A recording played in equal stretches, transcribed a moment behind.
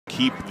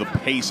keep the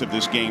pace of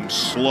this game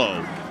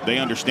slow. They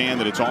understand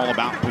that it's all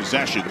about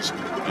possessions,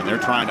 and they're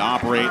trying to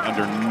operate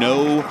under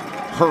no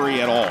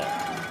hurry at all.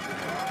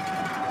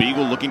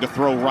 Beagle looking to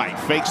throw right,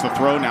 fakes the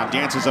throw, now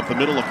dances up the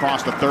middle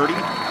across the 30.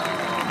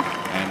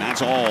 And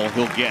that's all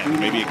he'll get.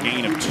 Maybe a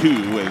gain of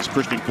 2 as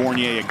Christian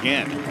Fournier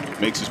again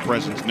makes his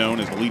presence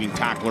known as the leading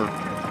tackler.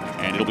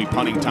 And it'll be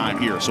punting time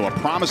here. So a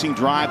promising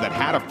drive that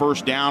had a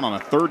first down on a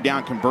third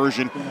down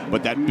conversion,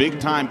 but that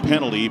big time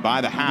penalty by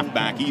the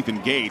halfback,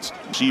 Ethan Gates.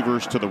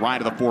 Receivers to the right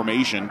of the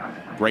formation.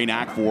 Gray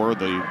Nakfor,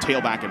 the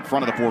tailback in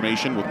front of the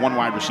formation with one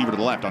wide receiver to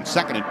the left on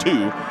 2nd and 2.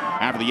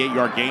 After the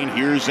 8-yard gain,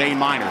 here's Zane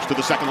Miners to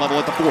the second level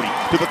at the 40,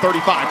 to the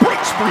 35,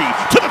 break spree,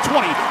 to the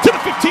 20, to the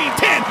 15,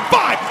 10,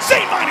 5.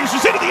 Zane Miners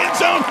is into the end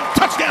zone.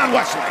 Touchdown,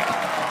 Westlake.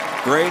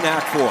 Gray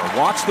Nakfor,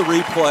 watch the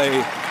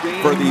replay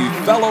for the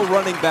fellow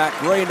running back.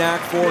 Gray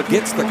Nakfor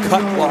gets the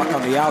cut block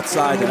on the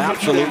outside that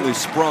absolutely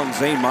sprung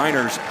Zane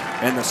Miners,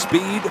 and the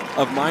speed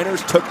of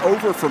Miners took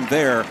over from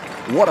there.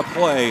 What a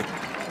play.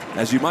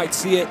 As you might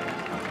see it,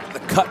 the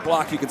cut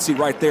block you can see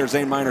right there,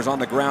 Zane Miners on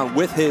the ground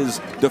with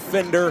his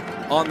defender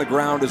on the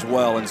ground as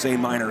well, and Zane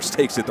Miners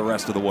takes it the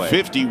rest of the way.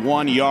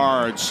 51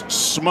 yards,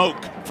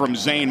 smoke from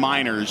Zane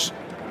Miners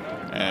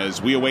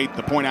as we await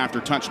the point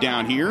after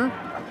touchdown here.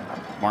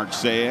 Mark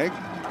Sayeg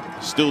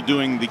still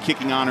doing the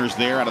kicking honors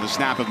there out of the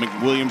snap of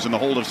McWilliams and the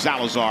hold of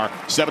Salazar.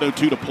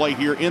 7:02 to play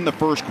here in the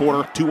first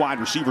quarter. 2 wide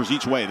receivers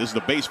each way. This is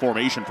the base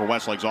formation for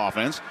Westlake's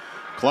offense.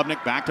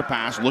 Klubnik back to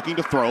pass, looking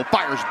to throw,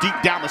 fires deep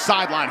down the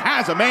sideline,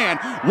 has a man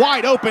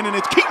wide open, and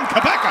it's Keaton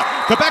Kabeka.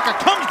 Kabeka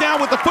comes down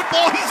with the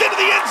football, he's into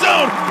the end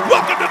zone.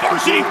 Welcome to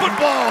varsity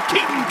football,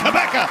 Keaton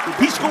Kabeka.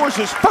 He scores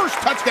his first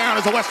touchdown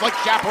as a Westlake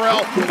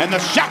Chaparral, and the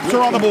Chaps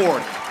are on the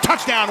board.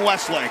 Touchdown,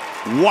 Westlake.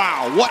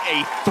 Wow, what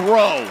a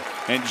throw.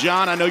 And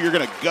John, I know you're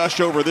going to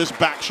gush over this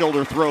back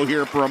shoulder throw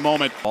here for a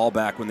moment. Ball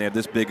back when they have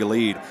this big a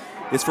lead.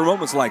 It's for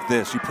moments like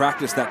this. You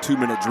practice that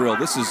 2-minute drill.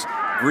 This is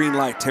green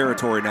light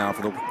territory now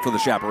for the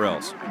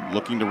Chaparrals.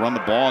 Looking to run the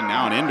ball,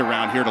 now an end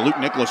around here to Luke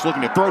Nicholas,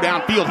 looking to throw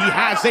downfield. He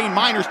has Zane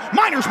Miners.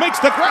 Miners makes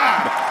the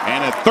grab.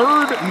 And a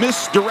third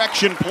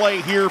misdirection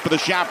play here for the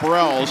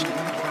Chaparrals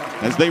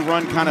as they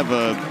run kind of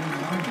a,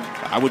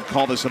 I would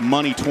call this a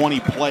money 20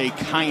 play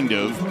kind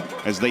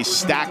of, as they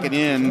stack it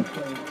in.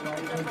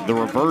 The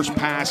reverse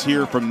pass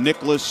here from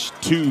Nicholas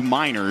to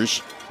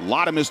Miners. A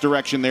lot of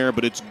misdirection there,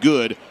 but it's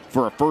good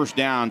for a first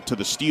down to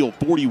the Steele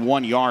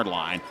 41-yard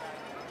line.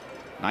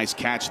 Nice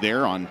catch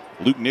there on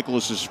Luke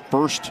Nicholas's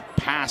first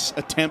pass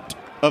attempt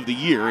of the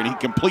year, and he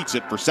completes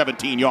it for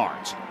 17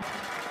 yards.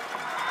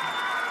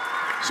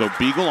 So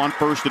Beagle on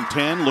 1st and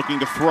 10, looking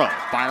to throw.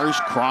 Fires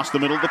across the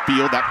middle of the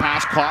field. That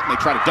pass caught, and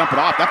they try to dump it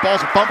off. That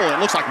ball's a fumble, and it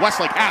looks like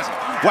Westlake has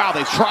it. Wow,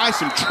 they try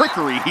some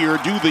trickery here,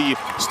 do the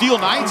Steele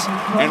Knights,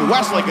 and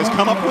Westlake has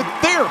come up with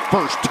their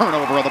first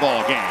turnover of the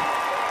ball game.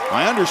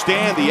 I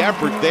understand the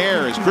effort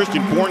there as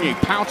Christian Fournier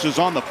pounces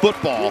on the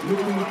football,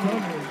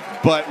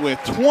 but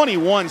with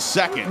 21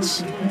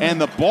 seconds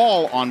and the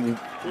ball on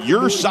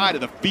your side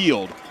of the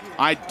field,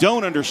 I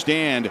don't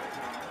understand.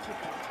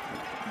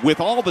 With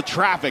all the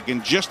traffic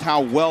and just how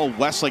well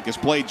Westlake has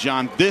played,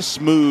 John, this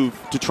move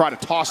to try to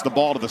toss the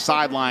ball to the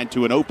sideline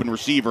to an open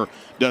receiver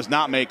does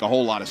not make a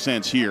whole lot of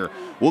sense here.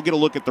 We'll get a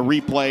look at the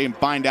replay and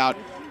find out.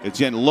 It's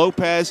in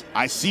Lopez.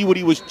 I see what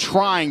he was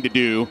trying to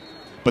do,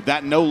 but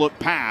that no-look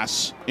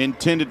pass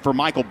intended for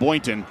Michael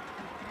Boynton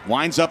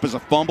winds up as a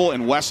fumble,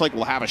 and Westlake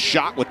will have a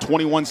shot with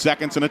 21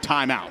 seconds and a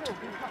timeout.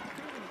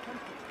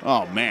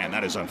 Oh, man,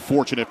 that is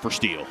unfortunate for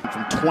Steele.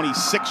 From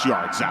 26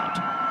 yards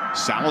out.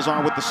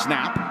 Salazar with the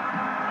snap.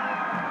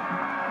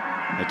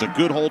 It's a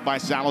good hold by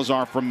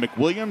Salazar from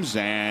McWilliams,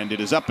 and it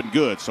is up and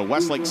good. So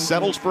Westlake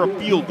settles for a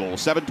field goal.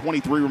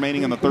 7:23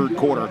 remaining in the third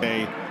quarter.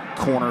 A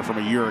corner from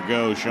a year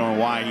ago showing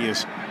why he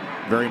is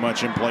very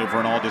much in play for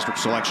an all-district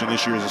selection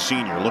this year as a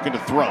senior. Looking to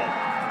throw.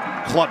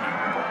 Klubnik.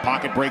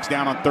 Pocket breaks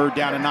down on 3rd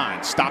down and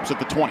 9. Stops at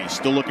the 20.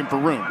 Still looking for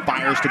room.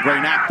 Fires to Gray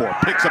Nakfor.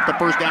 Picks up the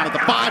first down at the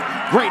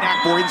 5. Gray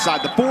Nakfor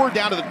inside the 4.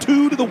 Down to the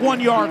 2 to the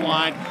 1-yard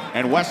line.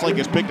 And Westlake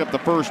has picked up the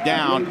first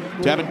down.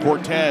 Tevin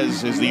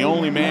Cortez is the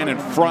only man in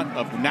front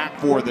of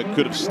Nakfor that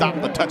could have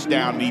stopped the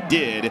touchdown, and he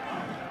did.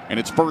 And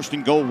it's 1st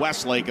and goal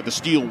Westlake at the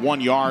Steele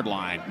 1-yard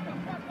line.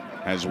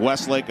 As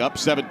Westlake up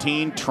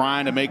 17,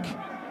 trying to make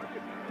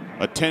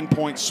a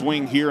 10-point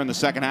swing here in the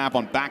second half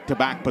on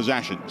back-to-back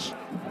possessions.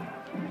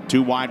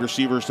 2 wide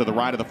receivers to the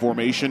right of the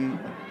formation,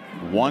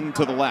 1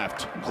 to the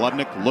left.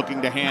 Klubnik looking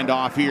to hand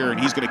off here, and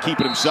he's going to keep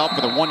it himself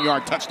for the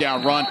 1-yard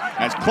touchdown run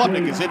as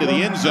Klubnik is into the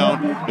end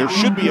zone. There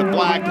should be a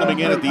flag coming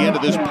in at the end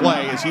of this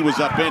play as he was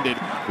upended.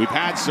 We've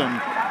had some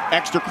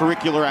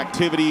extracurricular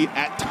activity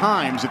at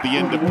times at the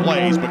end of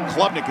plays, but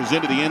Klubnik is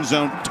into the end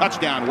zone.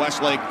 Touchdown,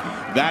 Westlake.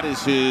 That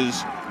is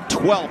his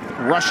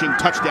 12th rushing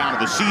touchdown of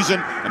the season,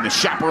 and the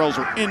Chaparrals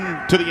are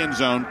into the end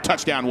zone.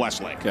 Touchdown,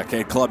 Westlake. Yeah,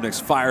 Kate Klubnik's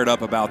fired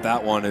up about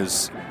that one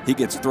as he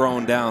gets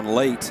thrown down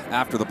late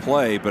after the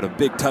play, but a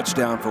big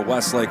touchdown for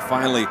Westlake,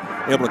 finally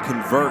able to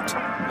convert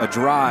a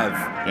drive.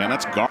 Yeah, and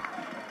that's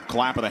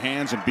clap of the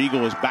hands, and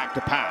Beagle is back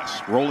to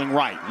pass. Rolling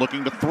right,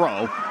 looking to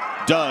throw.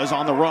 Does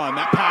on the run.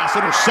 That pass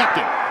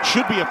intercepted.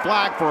 Should be a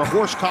flag for a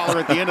horse collar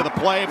at the end of the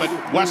play, but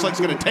Westlake's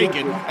going to take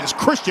it as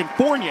Christian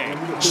Fournier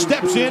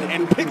steps in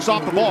and picks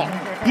off the ball.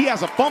 He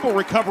has a fumble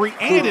recovery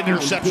and an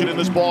interception in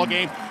this ball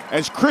game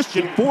as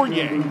Christian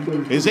Fournier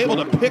is able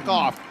to pick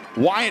off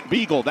Wyatt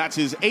Beagle. That's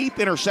his 8th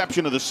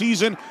interception of the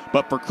season,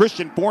 but for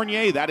Christian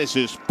Fournier, that is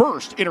his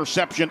first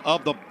interception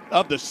of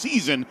the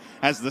season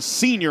as the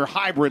senior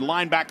hybrid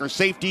linebacker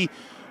safety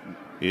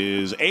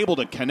is able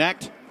to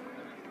connect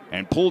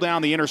and pull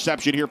down the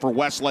interception here for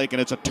Westlake,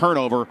 and it's a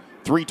turnover.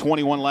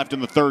 3:21 left in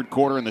the third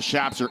quarter, and the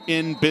Chaps are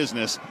in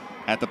business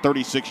at the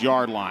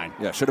 36-yard line.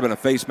 Yeah, should have been a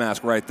face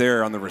mask right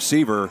there on the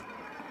receiver.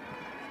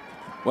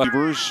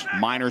 Receivers,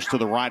 Miners to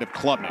the right of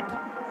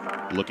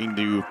Klubnik. Looking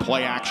to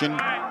play action.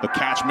 The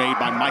catch made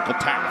by Michael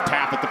Taff.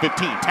 Taff at the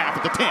 15, Taff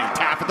at the 10,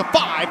 Taff at the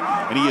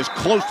 5, and he is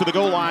close to the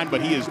goal line,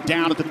 but he is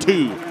down at the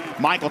 2.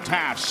 Michael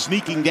Taff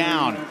sneaking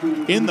down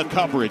in the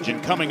coverage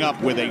and coming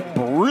up with a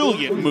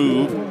brilliant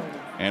move.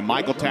 And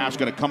Michael Taff's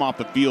going to come off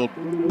the field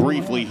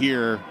briefly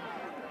here.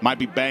 Might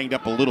be banged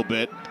up a little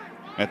bit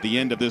at the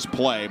end of this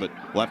play, but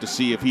we'll have to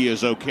see if he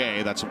is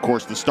okay. That's, of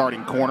course, the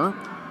starting corner.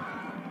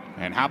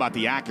 And how about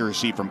the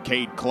accuracy from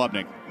Cade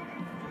Klubnik?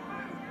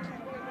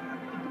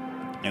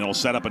 And it'll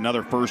set up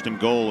another 1st and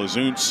goal as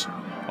Untz,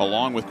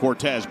 along with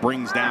Cortez,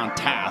 brings down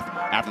Taff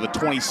after the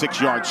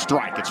 26-yard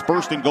strike. It's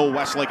 1st and goal,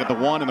 Westlake at the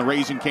 1 in the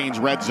Raising Cane's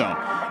red zone.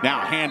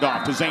 Now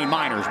handoff to Zane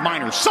Miners.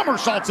 Miners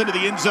somersaults into the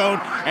end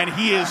zone, and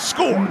he is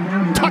scored.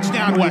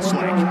 Touchdown,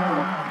 Westlake.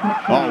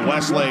 Oh,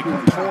 Westlake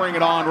pouring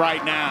it on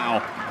right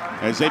now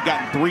as they've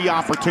gotten 3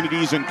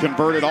 opportunities and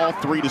converted all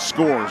 3 to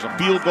scores. A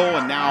field goal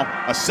and now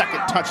a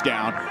 2nd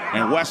touchdown,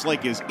 and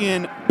Westlake is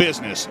in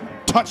business.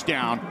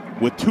 Touchdown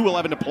with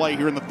 2:11 to play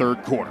here in the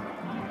third quarter.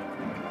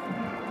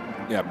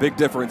 Yeah, big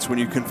difference when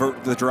you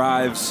convert the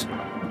drives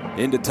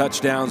into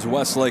touchdowns.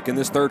 Westlake in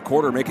this third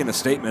quarter making a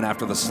statement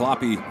after the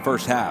sloppy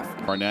first half.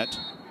 Barnett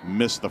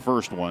missed the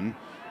first one,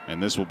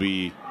 and this will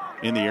be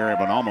in the area,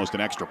 but almost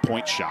an extra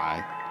point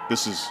shy.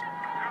 This is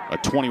a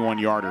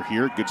 21-yarder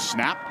here. Good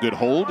snap, good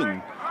hold,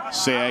 and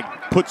Sag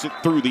puts it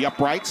through the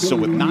uprights. So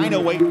with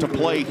 9:08 to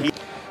play here.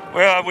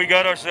 Well, we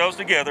got ourselves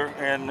together,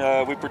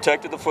 and we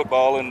protected the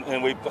football, and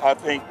I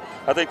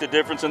think the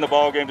difference in the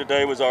ball game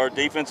today was our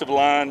defensive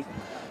line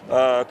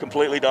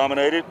completely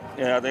dominated,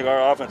 and I think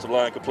our offensive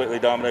line completely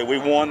dominated. We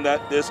won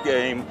this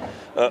game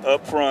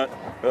up front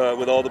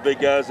with all the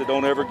big guys that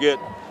don't ever get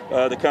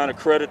the kind of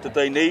credit that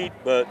they need,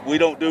 but we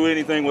don't do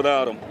anything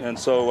without them. And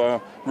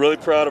so really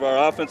proud of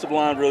our offensive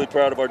line, really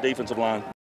proud of our defensive line.